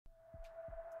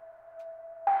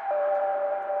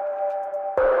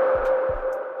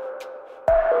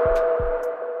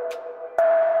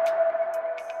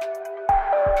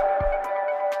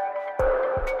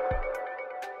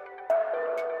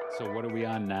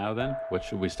now then? What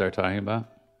should we start talking about?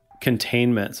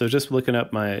 Containment. So just looking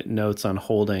up my notes on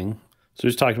holding. So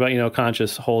just talked about,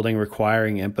 conscious holding,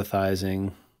 requiring,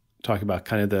 empathizing, talk about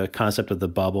kind of the concept of the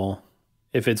bubble.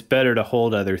 If it's better to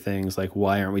hold other things, like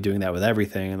why aren't we doing that with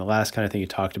everything? And the last kind of thing you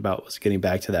talked about was getting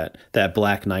back to that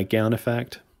black nightgown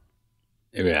effect.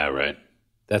 Yeah, right.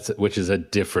 Which is a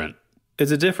different.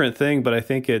 It's a different thing, but I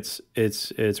think it's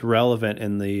relevant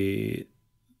in the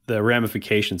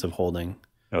ramifications of holding.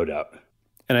 No doubt.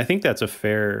 And I think that's a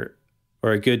fair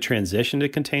or a good transition to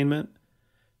containment,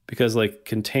 because like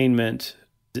containment,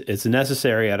 it's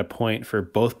necessary at a point for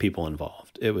both people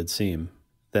involved. It would seem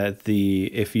that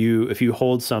if you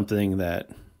hold something or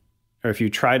if you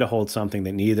try to hold something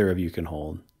that neither of you can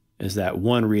hold, is that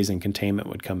one reason containment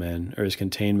would come in, or is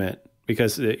containment,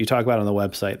 because you talk about on the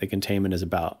website, the containment is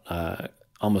about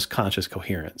almost conscious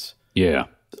coherence. Yeah.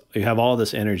 You have all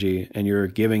this energy and you're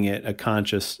giving it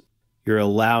you're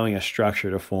allowing a structure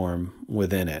to form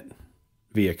within it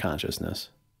via consciousness.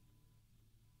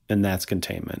 And that's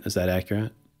containment. Is that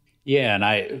accurate? Yeah.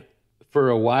 And for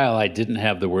a while, I didn't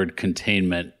have the word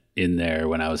containment in there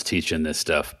when I was teaching this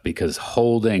stuff, because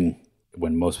holding,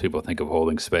 when most people think of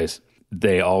holding space,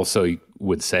 they also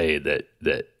would say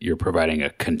that you're providing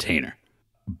a container.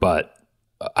 But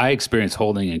I experience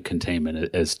holding and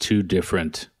containment as two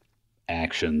different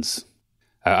actions.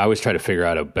 I always try to figure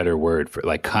out a better word for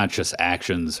like conscious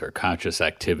actions or conscious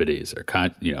activities or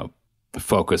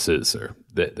focuses, or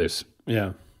there's.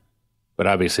 Yeah. But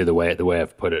obviously the way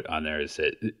I've put it on there is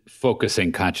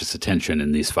focusing conscious attention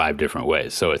in these 5 different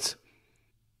ways. So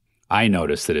I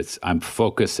notice that I'm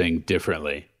focusing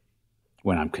differently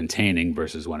when I'm containing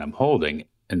versus when I'm holding.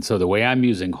 And so the way I'm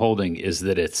using holding is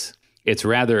that it's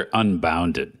rather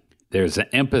unbounded. There's an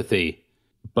empathy,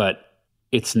 but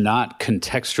it's not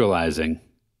contextualizing.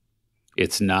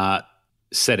 It's not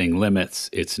setting limits.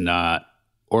 It's not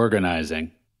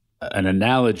organizing. An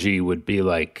analogy would be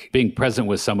like being present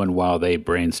with someone while they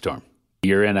brainstorm.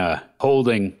 You're in a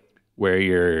holding where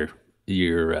you're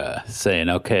saying,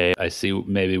 okay, I see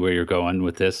maybe where you're going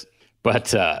with this. But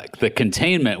the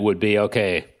containment would be,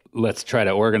 okay, let's try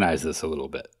to organize this a little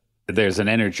bit. There's an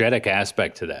energetic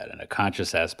aspect to that and a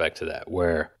conscious aspect to that,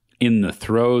 where in the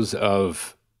throes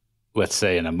of, let's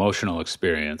say, an emotional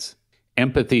experience,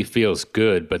 empathy feels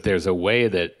good, but there's a way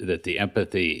that the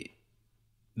empathy,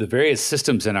 the various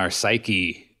systems in our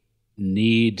psyche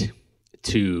need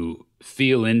to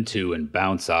feel into and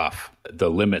bounce off the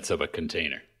limits of a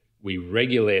container. We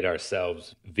regulate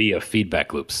ourselves via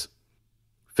feedback loops,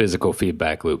 physical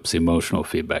feedback loops, emotional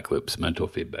feedback loops, mental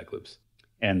feedback loops.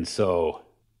 And so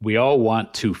we all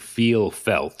want to feel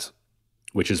felt,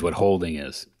 which is what holding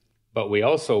is. But we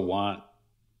also want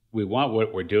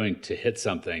what we're doing to hit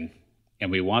something, and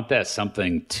we want that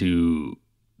something to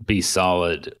be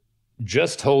solid.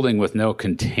 Just holding with no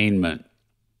containment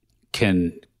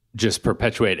can just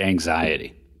perpetuate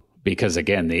anxiety, because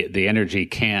again, the energy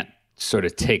can't sort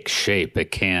of take shape.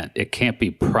 It can't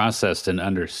be processed and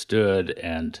understood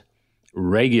and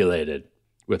regulated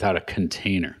without a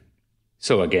container.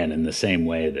 So again, in the same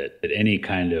way that any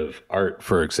kind of art,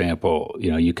 for example,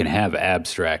 you can have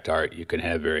abstract art, you can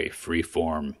have very free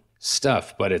form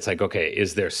stuff, but it's like, okay,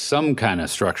 is there some kind of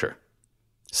structure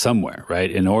somewhere, right?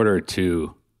 In order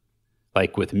to,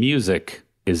 like with music,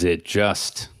 is it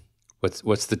just,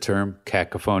 what's the term?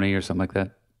 Cacophony or something like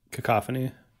that?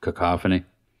 Cacophony.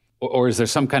 Or is there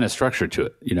some kind of structure to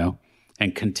it,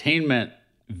 And containment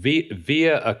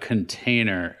via a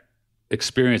container,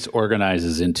 experience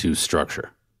organizes into structure.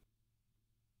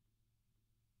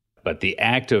 But the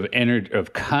act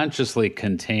of consciously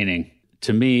containing,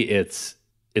 to me, it's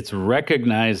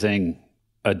recognizing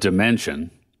a dimension.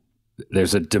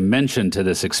 There's a dimension to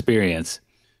this experience.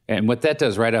 And what that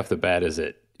does right off the bat is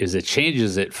it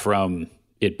changes it from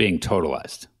it being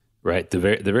totalized, right? The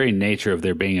very nature of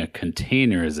there being a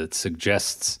container is it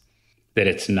suggests that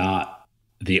it's not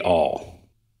the all.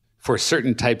 For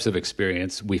certain types of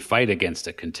experience, we fight against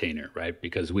a container, right?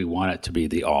 Because we want it to be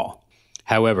the all.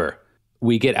 However,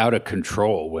 we get out of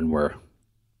control when we're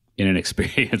in an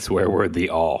experience where we're the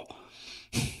all.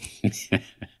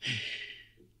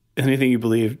 Anything you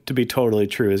believe to be totally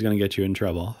true is going to get you in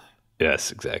trouble.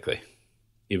 Yes, exactly.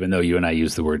 Even though you and I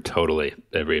use the word totally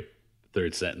every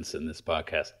third sentence in this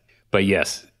podcast. But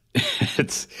yes,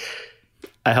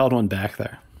 I held one back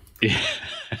there. Yeah.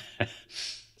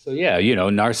 So yeah,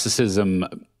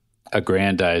 narcissism,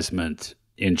 aggrandizement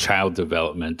in child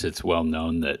development, it's well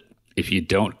known that if you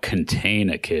don't contain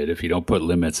a kid, if you don't put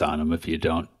limits on them, if you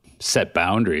don't set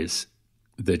boundaries,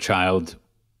 the child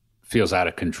feels out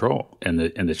of control, and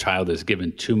the child is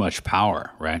given too much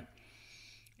power, right?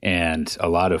 And a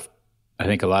lot of I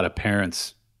think a lot of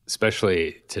parents,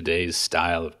 especially today's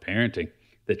style of parenting,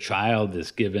 the child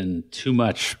is given too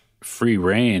much free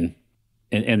rein.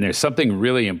 And there's something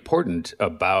really important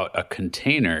about a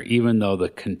container, even though the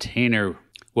container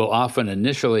will often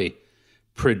initially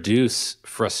produce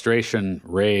frustration,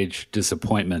 rage,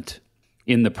 disappointment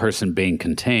in the person being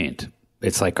contained.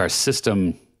 It's like our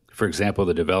system, for example,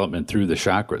 the development through the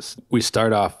chakras. We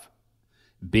start off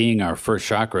being our first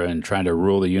chakra and trying to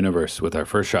rule the universe with our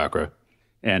first chakra,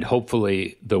 and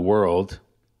hopefully the world,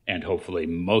 and hopefully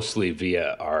mostly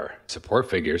via our support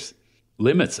figures,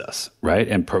 limits us, right?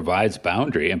 And provides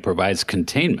boundary and provides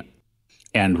containment.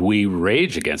 And we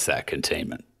rage against that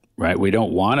containment, right? We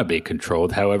don't want to be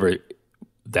controlled. However,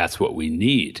 that's what we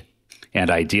need. And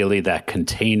ideally, that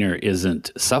container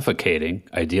isn't suffocating.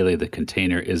 Ideally, the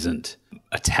container isn't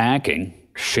attacking,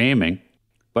 shaming,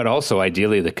 but also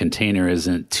ideally, the container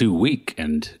isn't too weak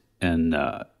and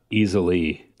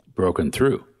easily broken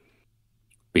through,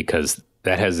 because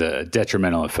that has a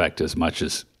detrimental effect as much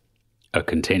as a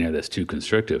container that's too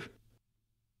constrictive.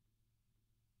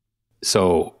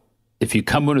 So if you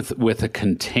come with a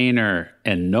container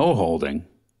and no holding,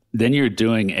 then you're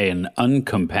doing an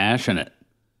uncompassionate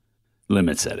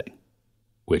limit setting,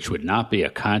 which would not be a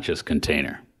conscious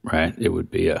container, right? It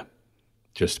would be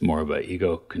just more of an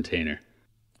ego container.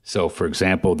 So, for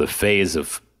example, the phase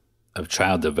of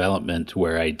child development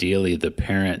where ideally the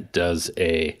parent does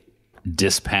a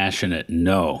dispassionate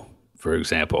no, for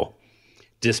example.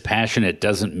 Dispassionate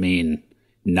doesn't mean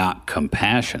not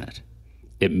compassionate.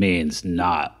 It means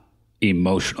not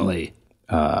emotionally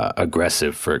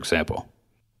aggressive, for example.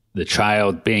 The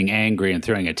child being angry and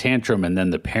throwing a tantrum, and then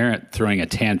the parent throwing a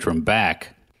tantrum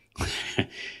back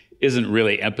isn't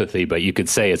really empathy, but you could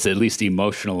say it's at least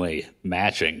emotionally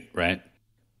matching, right?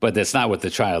 But that's not what the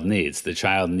child needs. The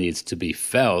child needs to be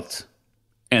felt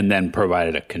and then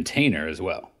provided a container as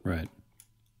well. Right.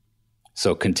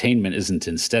 So containment isn't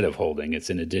instead of holding, it's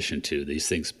in addition to. These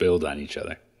things build on each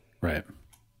other. Right.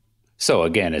 So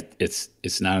again,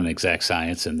 it's not an exact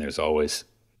science, and there's always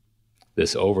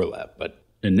this overlap. But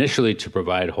initially, to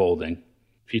provide holding,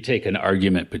 if you take an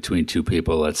argument between two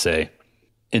people, let's say,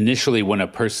 initially when a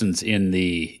person's in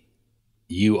the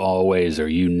you always or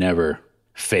you never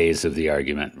phase of the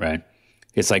argument, right?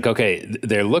 It's like, okay,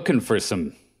 they're looking for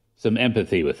some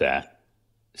empathy with that,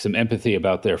 some empathy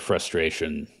about their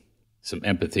frustration, some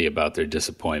empathy about their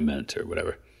disappointment or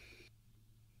whatever.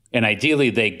 And ideally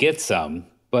they get some,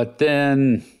 but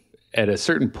then at a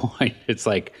certain point it's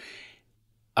like,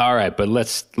 all right, but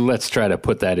let's try to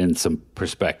put that in some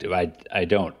perspective. I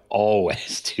don't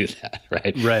always do that,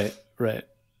 right? Right.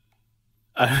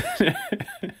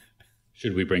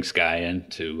 Should we bring Sky in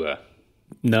to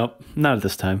Nope, not at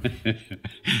this time.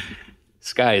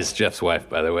 Sky is Jeff's wife,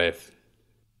 by the way, if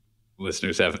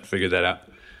listeners haven't figured that out.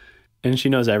 And she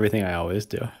knows everything I always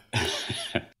do.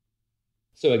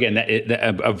 So again,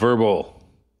 a verbal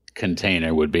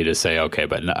container would be to say, okay,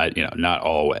 but not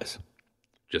always,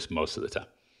 just most of the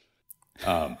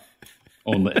time.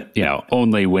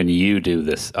 Only when you do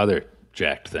this other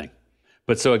jacked thing.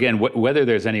 But so again, whether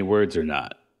there's any words or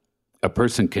not, a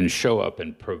person can show up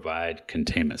and provide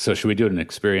containment. So should we do an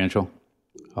experiential?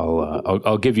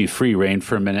 I'll give you free rein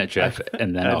for a minute, Jeff,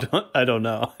 and then I don't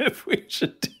know if we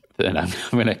should do. Then I'm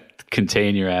going to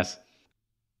contain your ass.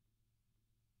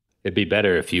 It'd be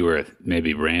better if you were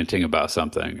maybe ranting about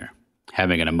something or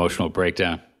having an emotional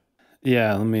breakdown.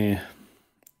 Yeah, let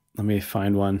me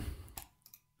find one.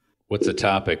 What's a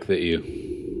topic that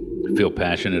you feel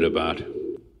passionate about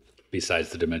besides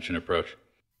the dimension approach?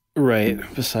 Right.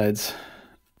 Besides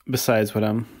what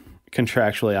I'm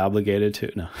contractually obligated to.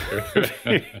 No.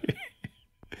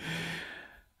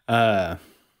 I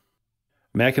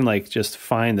can just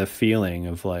find the feeling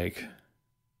of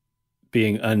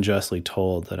being unjustly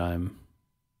told that I'm,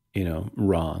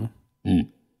 wrong. Mm.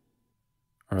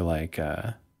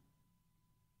 Or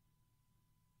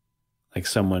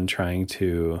someone trying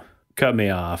to cut me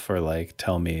off or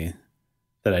tell me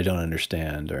that I don't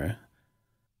understand or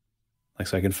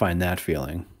so I can find that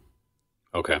feeling.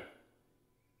 Okay. And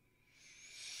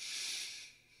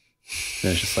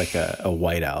it's just like a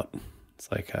whiteout.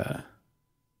 It's like a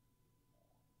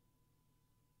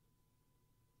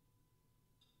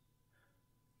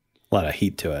lot of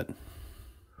heat to it.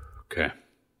 Okay.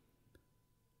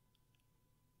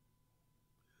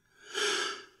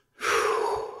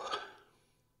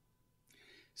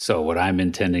 So what I'm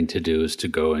intending to do is to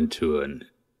go into an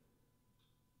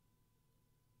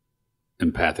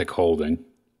empathic holding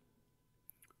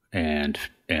and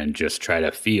just try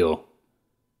to feel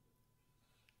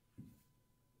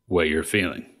what you're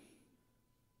feeling.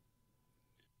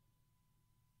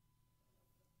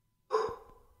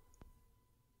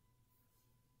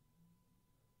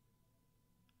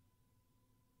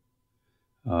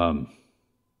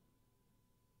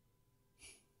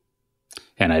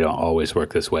 And I don't always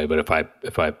work this way, but if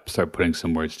I start putting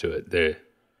some words to it,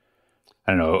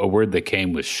 I don't know, a word that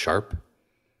came was sharp.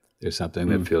 There's something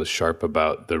that feels sharp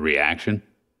about the reaction.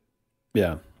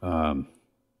 Yeah.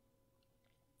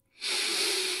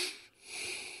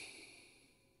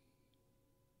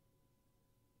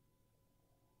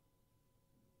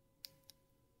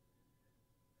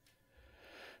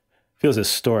 Feels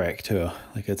historic too,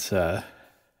 like it's a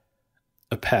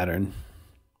pattern.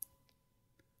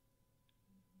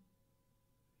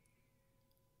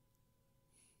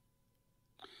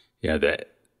 Yeah,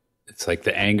 it's like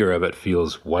the anger of it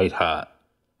feels white hot,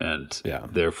 and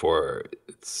therefore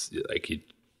it's like you're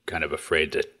kind of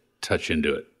afraid to touch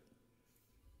into it.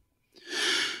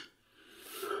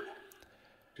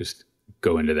 Just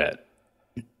go into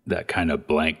that kind of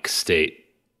blank state,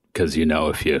 because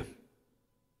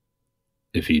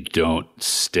if you don't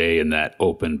stay in that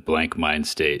open blank mind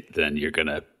state, then you're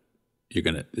gonna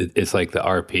it's like the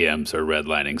RPMs are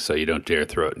redlining, so you don't dare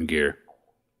throw it in gear.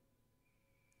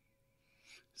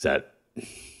 Does that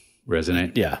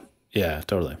resonate? Yeah,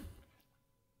 totally.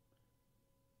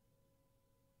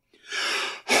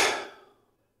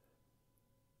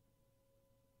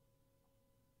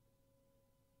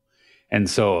 And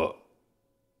so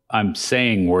I'm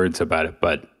saying words about it,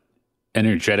 but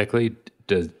energetically,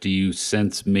 do you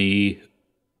sense me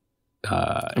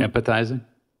empathizing?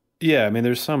 Yeah, I mean,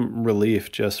 there's some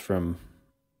relief just from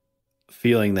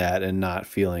feeling that and not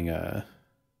feeling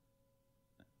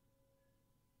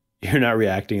you're not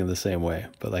reacting in the same way,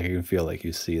 but like I can feel like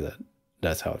you see that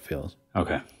that's how it feels.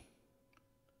 Okay.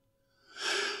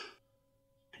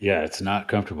 Yeah, it's not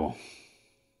comfortable.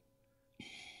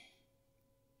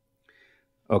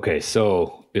 Okay,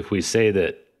 so if we say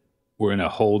that we're in a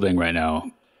holding right now,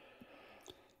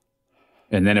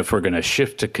 and then if we're going to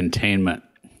shift to containment,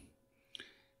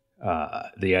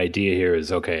 the idea here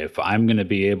is, okay, if I'm going to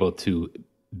be able to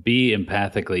be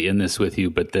empathically in this with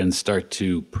you, but then start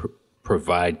to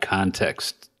provide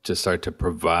context, to start to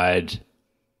provide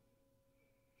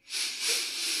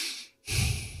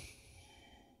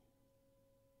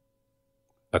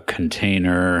a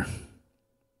container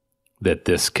that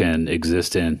this can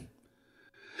exist in.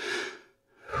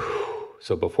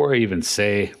 So before I even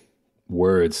say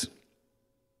words,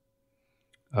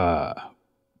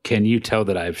 can you tell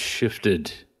that I've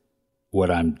shifted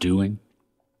what I'm doing?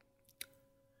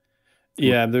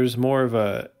 Yeah, there's more of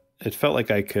it felt like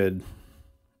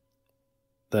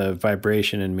the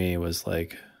vibration in me was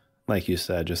like you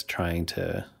said, just trying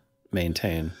to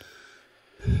maintain.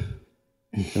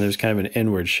 And there's kind of an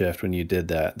inward shift when you did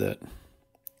that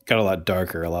got a lot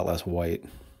darker, a lot less white.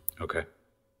 Okay.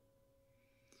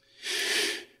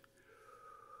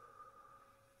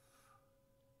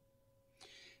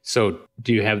 So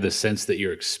do you have the sense that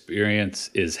your experience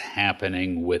is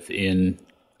happening within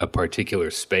a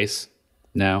particular space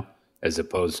now, as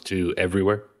opposed to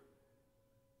everywhere?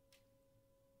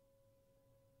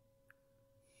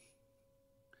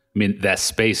 I mean, that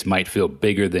space might feel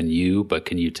bigger than you, but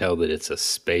can you tell that it's a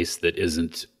space that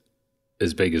isn't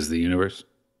as big as the universe?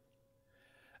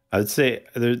 I would say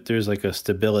there's like a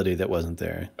stability that wasn't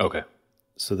there. Okay.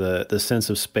 So the sense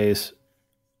of space,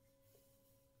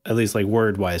 at least like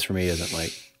word wise for me, isn't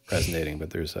like resonating, but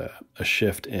there's a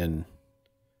shift in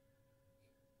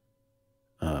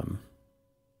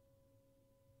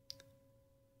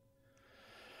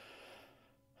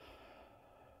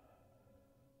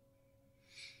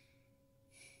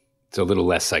it's a little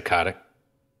less psychotic.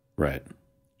 Right.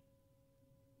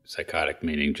 Psychotic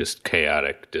meaning just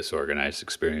chaotic, disorganized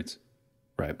experience.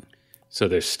 Right. So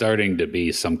there's starting to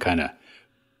be some kind of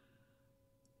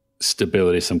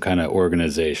stability, some kind of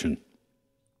organization.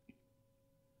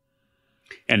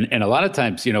 And a lot of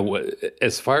times,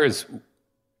 as far as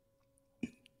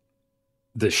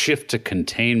the shift to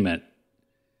containment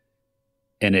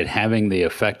and it having the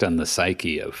effect on the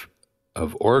psyche of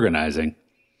organizing,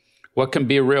 what can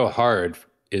be real hard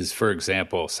is, for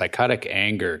example, psychotic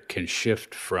anger can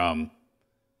shift from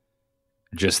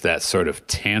just that sort of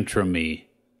tantrum-y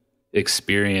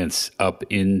experience up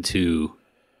into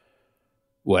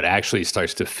what actually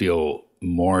starts to feel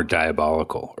more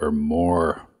diabolical or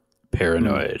more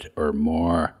paranoid or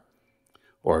more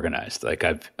organized. Like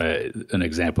an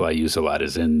example I use a lot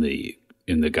is in the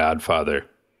Godfather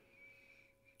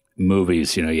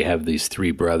movies. You have these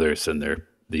three brothers and they're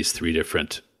these three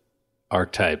different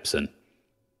archetypes,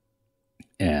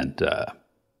 and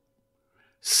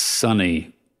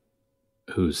Sonny,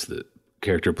 who's the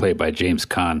character played by James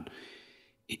Caan,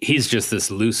 he's just this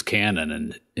loose cannon,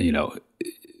 and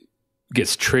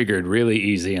gets triggered really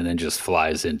easy, and then just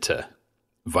flies into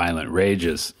violent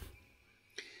rages.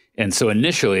 And so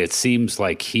initially it seems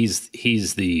like he's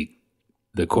the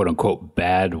quote unquote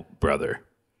bad brother,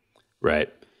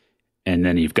 right? And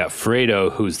then you've got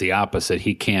Fredo, who's the opposite.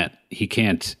 He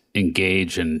can't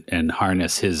engage and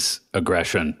harness his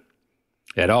aggression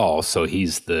at all. So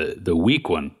he's the weak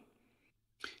one.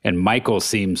 And Michael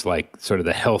seems like sort of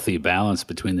the healthy balance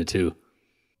between the two.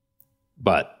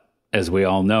 But as we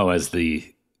all know, as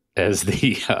the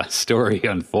story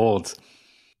unfolds,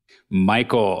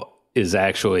 Michael is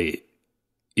actually,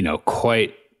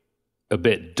 quite a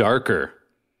bit darker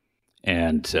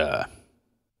and,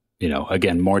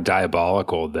 again, more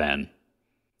diabolical than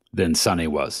Sonny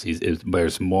was.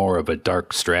 There's more of a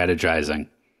dark strategizing.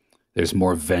 There's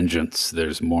more vengeance.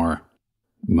 There's more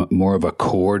of a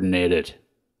coordinated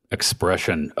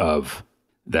expression of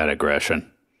that aggression.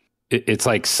 It's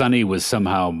like Sonny was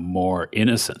somehow more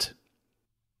innocent,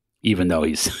 even though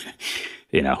he's,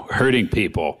 hurting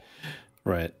people.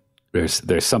 Right.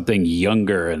 There's something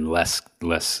younger and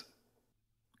less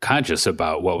conscious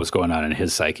about what was going on in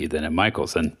his psyche than in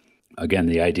Michael's. And again,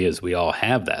 the idea is we all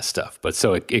have that stuff. But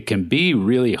so it can be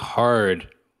really hard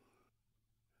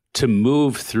to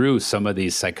move through some of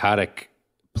these psychotic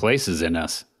places in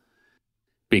us,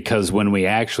 because when we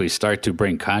actually start to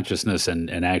bring consciousness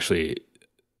and actually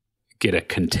get a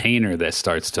container that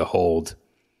starts to hold,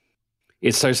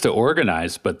 it starts to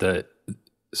organize, but the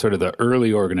sort of the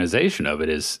early organization of it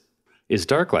is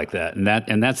dark like that.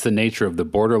 And that's the nature of the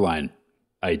borderline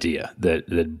idea,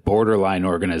 that borderline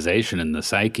organization in the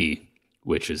psyche,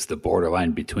 which is the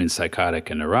borderline between psychotic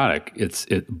and neurotic.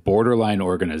 Borderline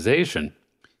organization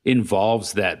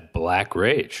involves that black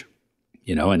rage,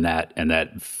 and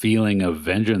that feeling of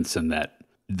vengeance and that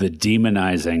the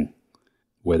demonizing,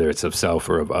 whether it's of self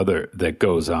or of other, that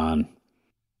goes on.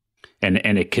 And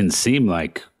it can seem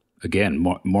like, again,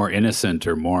 more innocent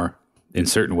or more, in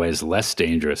certain ways, less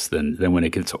dangerous than when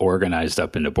it gets organized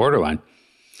up into borderline.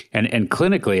 And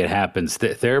clinically it happens.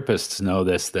 Therapists know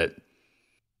this, that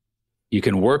you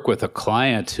can work with a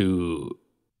client who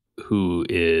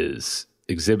is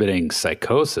exhibiting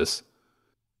psychosis,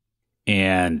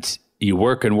 and you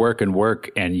work and work and work,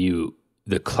 and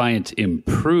the client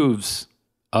improves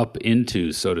up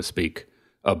into, so to speak,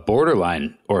 a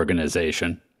borderline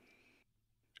organization,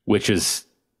 which is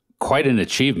quite an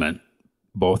achievement,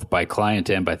 both by client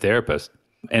and by therapist.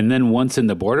 And then once in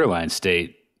the borderline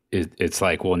state, it's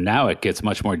like, well, now it gets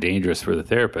much more dangerous for the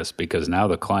therapist, because now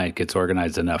the client gets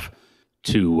organized enough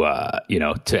to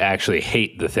actually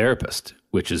hate the therapist,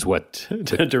 which is what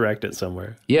to direct it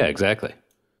somewhere. Yeah, exactly.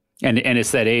 And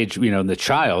it's that age, the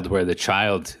child, where the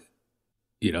child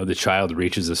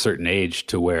reaches a certain age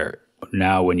to where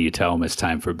now when you tell them it's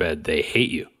time for bed, they hate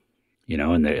you,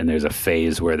 and there's a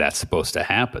phase where that's supposed to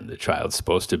happen. The child's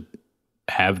supposed to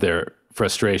have their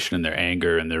frustration and their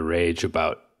anger and their rage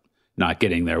about not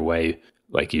getting their way,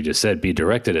 like you just said, be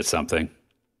directed at something.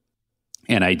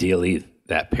 And ideally,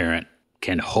 that parent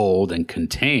can hold and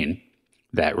contain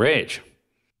that rage.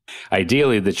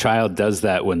 Ideally, the child does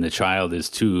that when the child is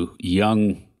too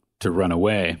young to run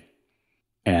away.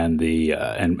 And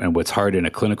and what's hard in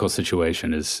a clinical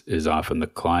situation is often the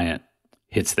client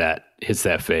hits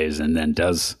that phase and then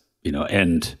does,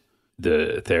 end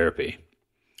the therapy.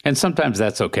 And sometimes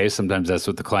that's okay. Sometimes that's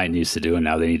what the client needs to do, and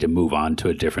now they need to move on to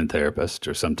a different therapist.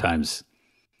 Or sometimes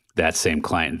that same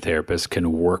client and therapist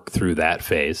can work through that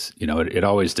phase. It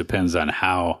always depends on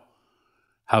how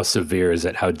severe is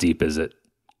it, how deep is it,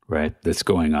 right? That's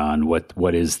going on.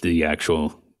 What is the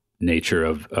actual nature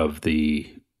of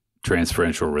the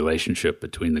transferential relationship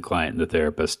between the client and the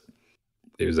therapist?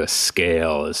 There's a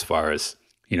scale as far as,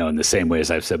 in the same way as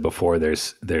I've said before,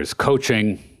 there's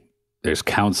coaching, there's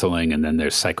counseling, and then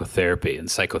there's psychotherapy. And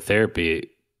psychotherapy,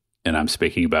 and I'm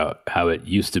speaking about how that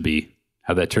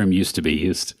term used to be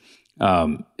used,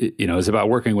 is about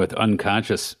working with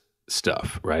unconscious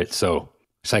stuff, right? So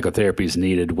psychotherapy is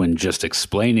needed when just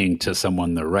explaining to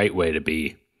someone the right way to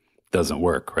be doesn't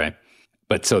work, right?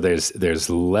 But so there's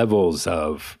levels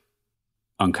of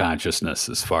unconsciousness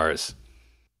as far as,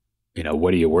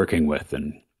 what are you working with?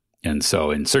 And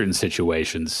so in certain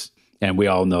situations, and we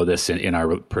all know this in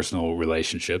our personal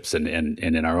relationships and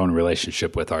in our own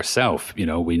relationship with ourselves,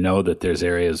 we know that there's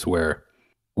areas where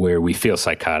we feel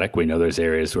psychotic. We know there's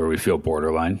areas where we feel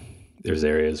borderline. There's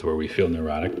areas where we feel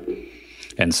neurotic.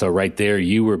 And so right there,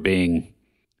 you were being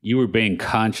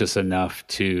conscious enough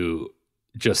to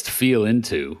just feel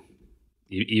into,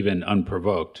 even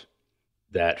unprovoked,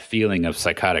 that feeling of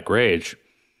psychotic rage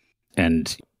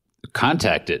and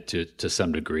contact it to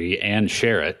some degree and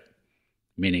share it,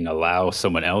 meaning allow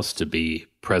someone else to be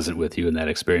present with you in that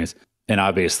experience. And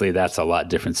obviously that's a lot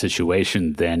different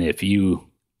situation than if you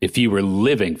were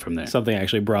living from there. Something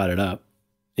actually brought it up.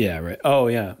 Yeah, right. Oh,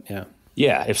 yeah, yeah.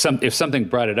 Yeah, if something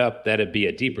brought it up, that'd be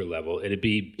a deeper level. It'd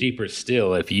be deeper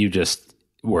still if you just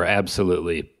were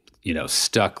absolutely,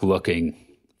 stuck looking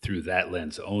through that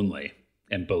lens only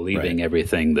and believing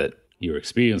everything that you were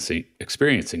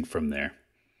experiencing from there.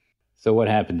 So what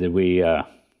happened? Did we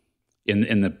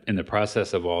in the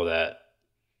process of all that?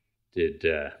 Did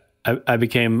I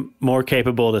became more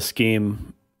capable to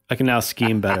scheme? I can now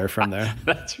scheme better from there.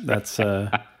 That's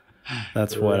right.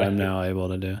 That's what I'm now able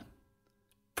to do.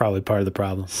 Probably part of the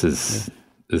problem. This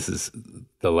is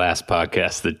the last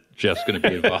podcast that Jeff's going to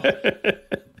be involved in.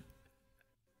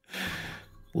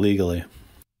 Legally.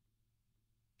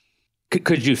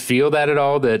 Could you feel that at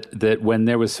all? That when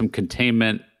there was some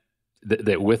containment,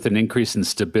 that with an increase in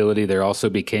stability, there also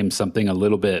became something a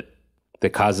little bit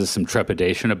that causes some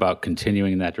trepidation about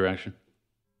continuing in that direction?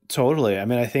 Totally. I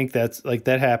mean, I think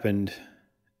that happened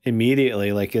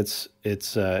immediately. Like it's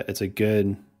a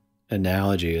good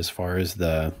analogy as far as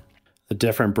the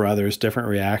different brothers, different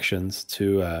reactions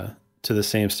to the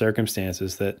same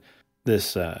circumstances, that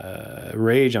this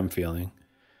rage I'm feeling,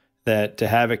 that to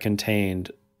have it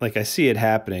contained, like I see it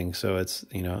happening. So it's,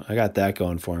 I got that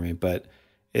going for me, but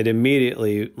it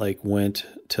immediately went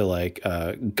to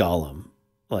Gollum,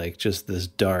 just this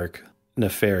dark,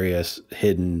 nefarious,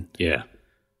 hidden,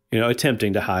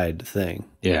 attempting to hide thing.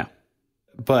 Yeah.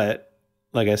 But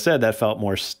like I said, that felt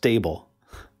more stable.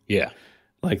 Yeah.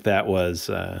 Like that was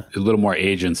a little more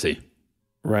agency.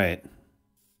 Right.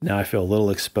 Now I feel a little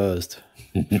exposed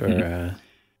for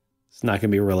it's not going to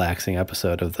be a relaxing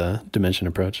episode of the Dimension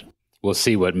Approach. We'll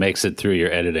see what makes it through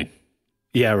your editing.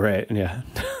 Yeah, right. Yeah.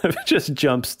 It just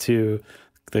jumps to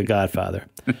The Godfather.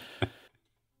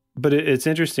 But it's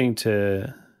interesting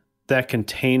that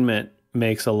containment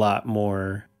makes a lot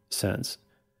more sense.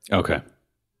 Okay.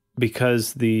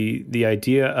 Because the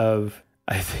idea of,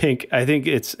 I think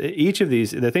it's each of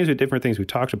these, different things we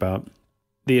talked about,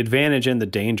 the advantage and the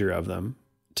danger of them,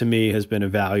 to me, has been a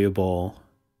valuable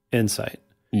insight.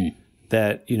 Mm.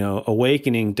 That,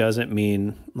 awakening doesn't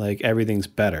mean everything's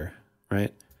better,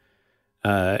 right?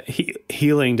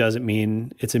 Healing doesn't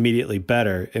mean it's immediately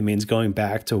better. It means going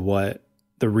back to what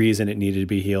the reason it needed to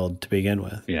be healed to begin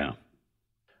with. Yeah.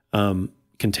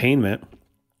 Containment,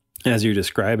 as you're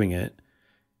describing it,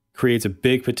 creates a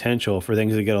big potential for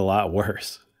things to get a lot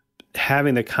worse.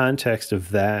 Having the context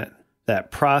of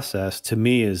that process, to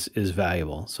me, is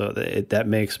valuable. So that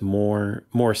makes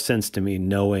more sense to me,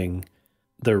 knowing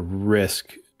the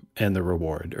risk and the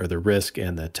reward, or the risk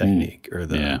and the technique, or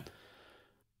the. Yeah.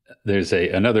 There's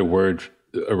another word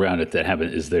around it that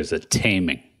happens, there's a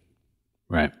taming,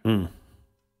 right? Mm.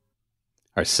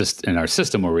 Our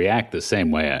system will react the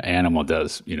same way an animal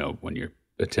does, when you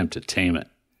attempt to tame it.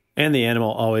 And the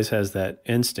animal always has that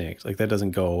instinct, that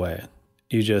doesn't go away.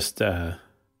 You just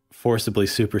forcibly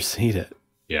supersede it.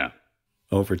 Yeah.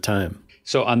 Over time.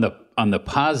 So on the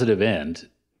positive end,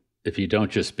 if you don't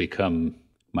just become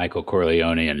Michael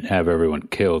Corleone and have everyone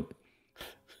killed,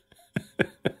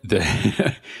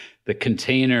 the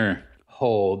container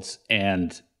holds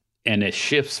and it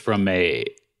shifts from a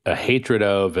hatred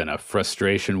of and a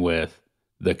frustration with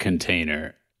the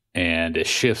container, and it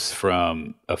shifts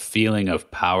from a feeling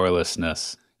of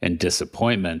powerlessness and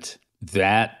disappointment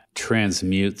that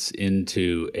transmutes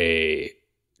into a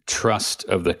trust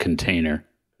of the container,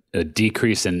 a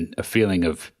decrease in a feeling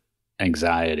of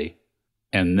anxiety.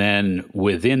 And then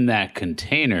within that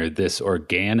container, this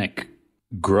organic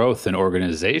growth and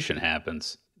organization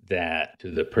happens that, to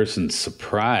the person's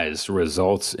surprise,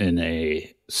 results in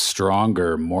a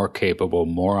stronger, more capable,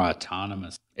 more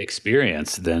autonomous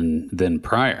experience than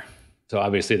prior. So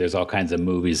obviously there's all kinds of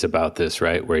movies about this,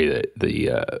 right? Where the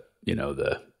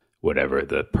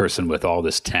person with all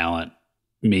this talent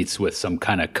meets with some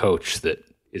kind of coach that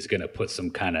is going to put some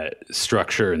kind of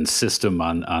structure and system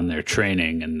on their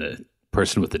training, and the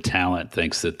person with the talent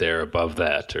thinks that they're above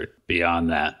that or beyond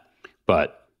that.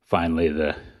 But finally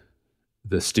the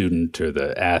student or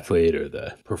the athlete or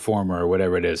the performer or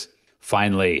whatever it is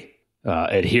finally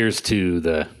adheres to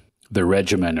the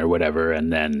regimen or whatever,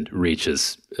 and then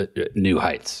reaches new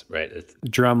heights, right?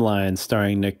 Drumline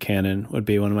starring Nick Cannon would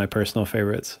be one of my personal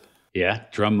favorites. Yeah,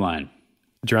 Drumline.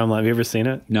 Have you ever seen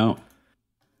it? No.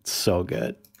 It's so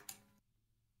good.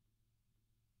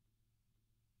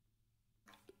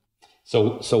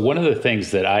 So one of the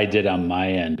things that I did on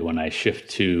my end when I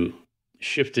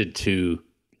shifted to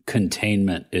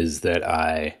containment is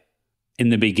that in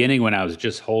the beginning, when I was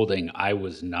just holding, I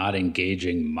was not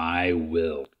engaging my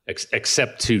will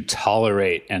except to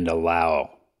tolerate and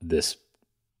allow this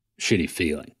shitty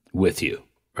feeling. with you,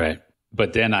 right?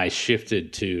 But then I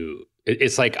shifted to,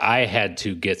 it's like I had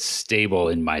to get stable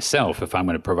in myself if I'm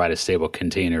going to provide a stable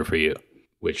container for you,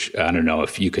 which I don't know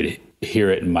if you could hear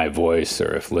it in my voice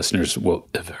or if listeners will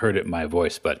have heard it in my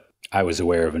voice, but I was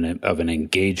aware of an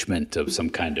engagement of some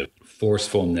kind of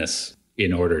forcefulness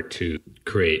in order to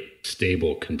create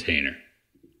stable container.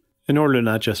 In order to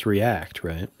not just react,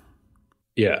 right?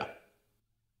 Yeah.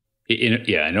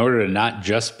 In order to not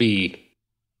just be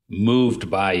moved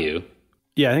by you.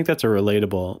 Yeah, I think that's a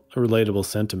relatable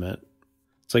sentiment.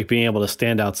 It's like being able to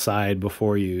stand outside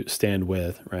before you stand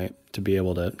with, right? To be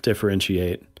able to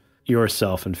differentiate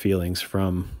yourself and feelings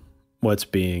from what's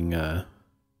being,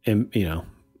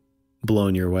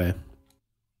 blown your way.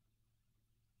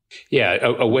 Yeah,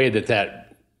 a way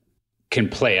that can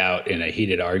play out in a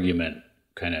heated argument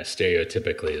kind of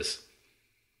stereotypically is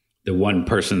the one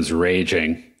person's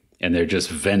raging and they're just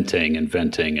venting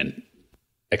and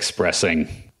expressing,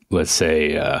 let's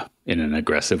say, in an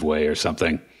aggressive way or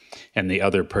something. And the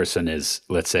other person is,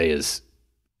 let's say, is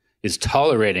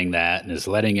tolerating that and is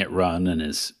letting it run and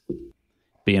is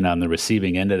being on the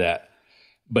receiving end of that.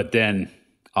 But then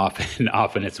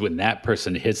often it's when that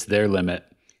person hits their limit,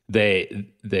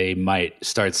 they might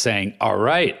start saying, all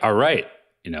right,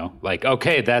 like,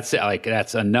 okay, that's it. Like,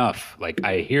 that's enough. Like,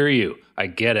 I hear you. I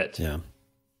get it. Yeah.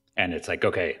 And it's like,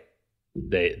 okay,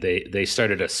 they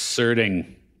started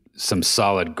asserting some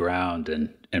solid ground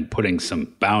and putting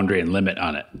some boundary and limit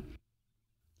on it.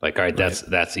 Like, all right,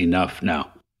 that's enough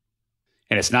now.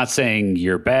 And it's not saying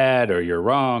you're bad or you're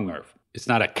wrong, or it's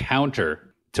not a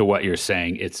counter to what you're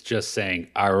saying. It's just saying,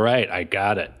 all right, I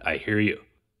got it. I hear you.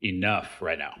 Enough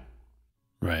right now.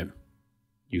 Right.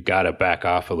 You got to back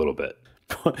off a little bit.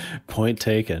 Point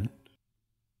taken.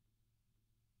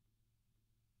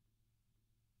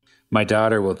 My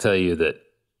daughter will tell you that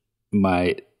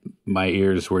my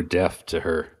ears were deaf to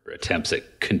her attempts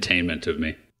at containment of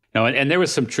me. Now, and there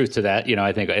was some truth to that.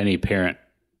 I think any parent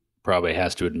probably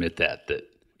has to admit that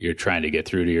you're trying to get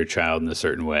through to your child in a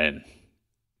certain way. And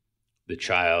the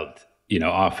child,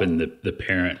 often the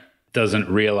parent doesn't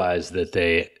realize that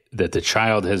the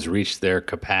child has reached their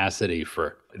capacity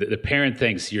for, the parent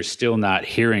thinks you're still not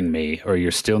hearing me, or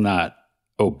you're still not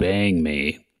obeying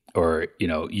me, or,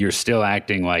 you're still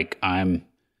acting like I'm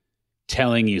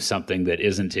telling you something that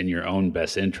isn't in your own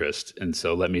best interest. And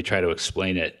so let me try to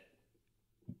explain it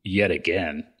yet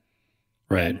again.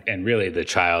 Right. And really the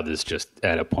child is just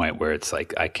at a point where it's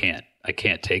like, I can't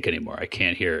take anymore. I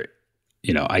can't hear,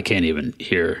 I can't even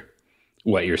hear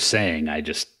what you're saying. I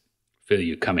just feel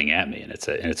you coming at me. And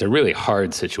it's a really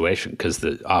hard situation because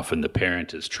often the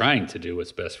parent is trying to do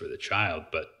what's best for the child.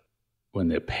 But when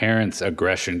the parent's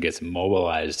aggression gets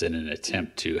mobilized in an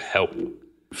attempt to help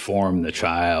form the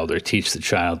child or teach the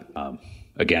child,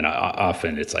 again,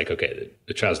 often it's like, okay,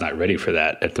 the child's not ready for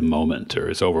that at the moment, or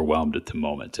is overwhelmed at the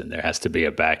moment. And there has to be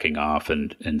a backing off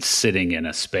and sitting in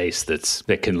a space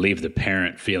that can leave the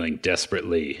parent feeling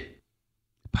desperately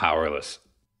powerless.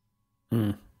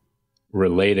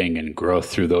 Relating and growth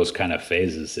through those kind of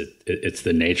phases. It's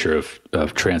the nature of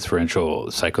transferential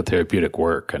psychotherapeutic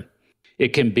work. And it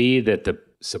can be that the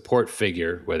support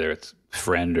figure, whether it's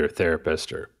friend or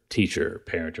therapist or teacher or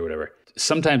parent or whatever,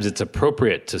 sometimes it's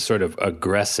appropriate to sort of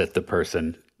aggress at the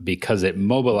person because it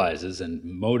mobilizes and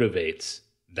motivates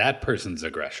that person's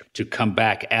aggression to come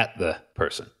back at the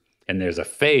person. And there's a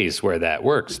phase where that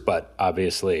works, but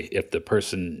obviously if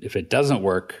it doesn't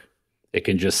work, it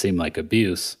can just seem like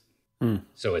abuse.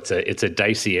 So it's a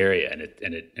dicey area,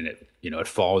 and it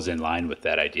falls in line with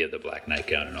that idea of the black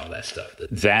nightgown and all that stuff.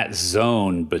 That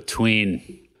zone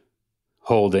between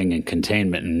holding and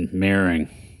containment and mirroring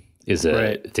is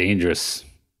a dangerous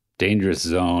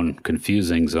zone,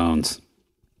 confusing zones,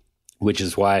 which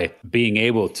is why being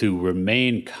able to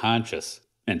remain conscious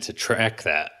and to track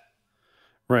that.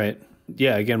 Right.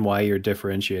 Yeah. Again, why you're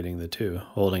differentiating the two,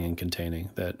 holding and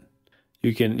containing, that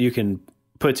you can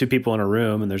put two people in a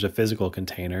room and there's a physical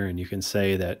container, and you can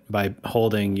say that by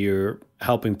holding you're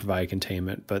helping provide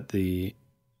containment, but the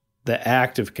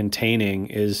act of containing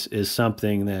is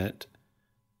something that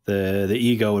the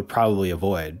ego would probably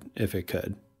avoid if it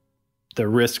could. The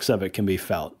risks of it can be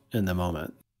felt in the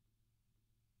moment.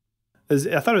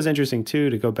 I thought it was interesting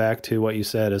too to go back to what you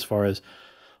said as far as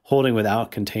holding without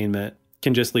containment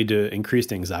can just lead to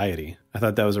increased anxiety. I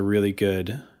thought that was a really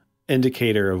good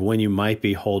indicator of when you might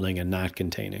be holding and not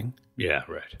containing. Yeah,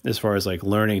 right. As far as like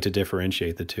learning to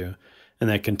differentiate the two. And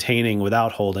that containing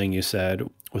without holding, you said,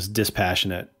 was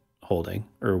dispassionate holding,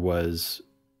 or was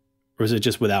it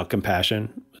just without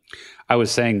compassion? I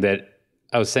was saying that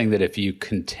if you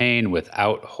contain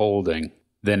without holding,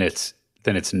 then it's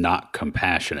then it's not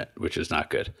compassionate, which is not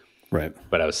good. Right.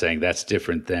 But I was saying that's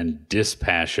different than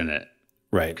dispassionate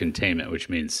Right. containment, which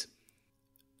means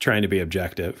trying to be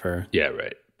objective or yeah,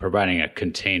 right. Providing a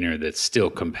container that's still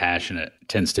compassionate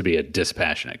tends to be a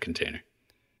dispassionate container.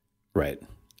 right.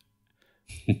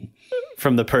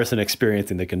 From the person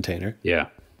experiencing the container. Yeah.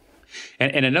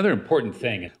 And another important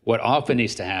thing, what often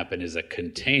needs to happen is a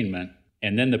containment,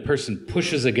 and then the person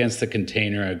pushes against the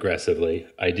container aggressively.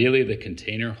 Ideally, the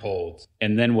container holds.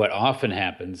 And then what often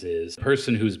happens is the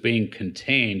person who's being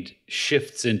contained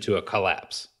shifts into a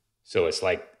collapse. So it's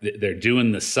like they're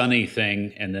doing the Sunny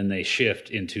thing, and then they shift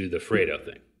into the Fredo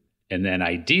thing. And then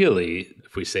ideally,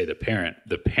 if we say the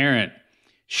parent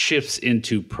shifts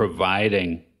into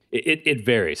providing, it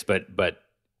varies, but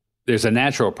there's a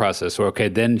natural process where, okay,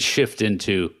 then shift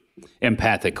into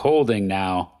empathic holding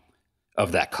now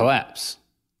of that collapse,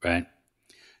 right?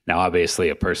 Now, obviously,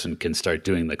 a person can start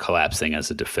doing the collapse thing as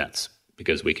a defense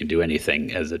because we can do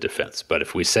anything as a defense. But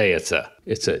if we say it's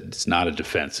not a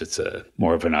defense, it's a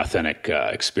more of an authentic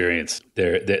experience,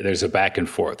 there's a back and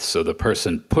forth. So the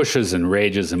person pushes and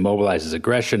rages and mobilizes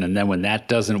aggression, and then when that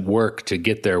doesn't work to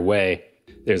get their way,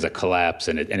 there's a collapse,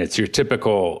 and it's your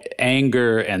typical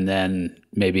anger and then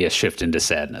maybe a shift into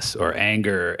sadness, or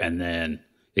anger and then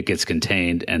it gets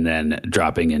contained and then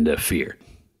dropping into fear.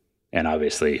 And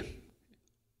obviously,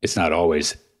 it's not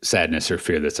always sadness or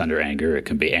fear that's under anger. It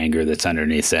can be anger that's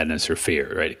underneath sadness or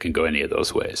fear, right? It can go any of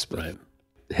those ways. But Right.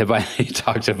 have I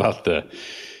talked about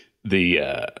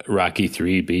the Rocky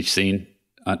III beach scene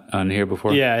on here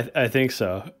before? Yeah, I think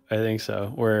so.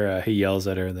 Where he yells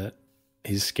at her that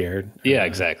he's scared. Yeah,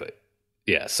 exactly.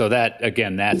 Yeah. So that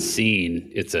scene,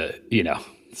 it's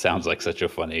sounds like such a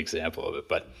funny example of it,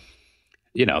 but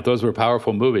those were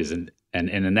powerful movies. And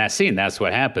in that scene, that's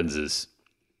what happens is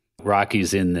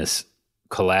Rocky's in this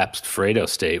collapsed Fredo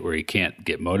state where he can't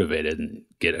get motivated and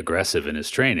get aggressive in his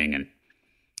training and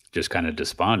just kind of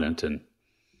despondent. And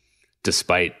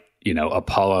despite,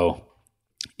 Apollo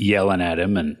yelling at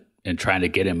him and trying to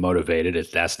get him motivated,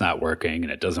 that's not working,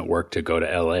 and it doesn't work to go to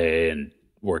LA and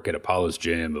work at Apollo's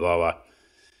gym, blah, blah, blah.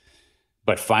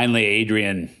 But finally,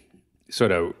 Adrian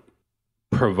sort of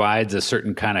provides a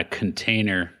certain kind of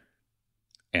container.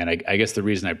 And I guess the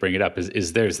reason I bring it up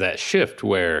is there's that shift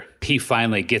where he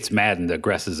finally gets mad and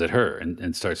aggresses at her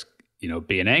and starts,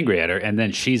 being angry at her. And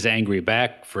then she's angry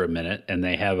back for a minute, and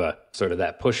they have a sort of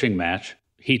that pushing match.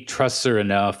 He trusts her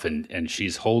enough, and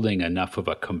she's holding enough of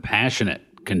a compassionate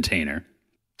container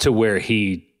to where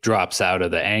he drops out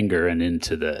of the anger and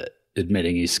into the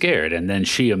admitting he's scared. And then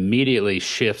she immediately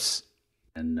shifts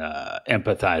and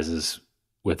empathizes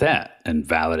with that and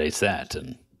validates that.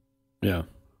 And yeah,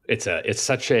 it's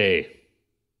such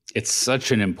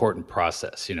an important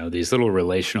process, these little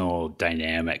relational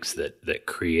dynamics that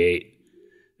create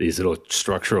these little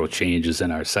structural changes in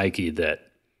our psyche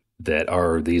that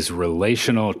are these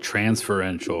relational,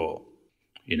 transferential,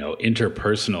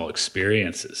 interpersonal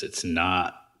experiences. It's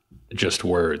not just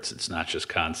words. It's not just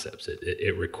concepts.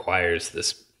 It requires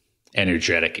this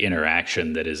energetic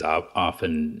interaction that is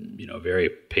often, very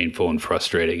painful and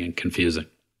frustrating and confusing.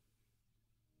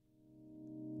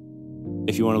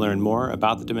 If you want to learn more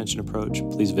about the Dimension Approach,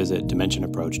 please visit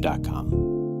dimensionapproach.com.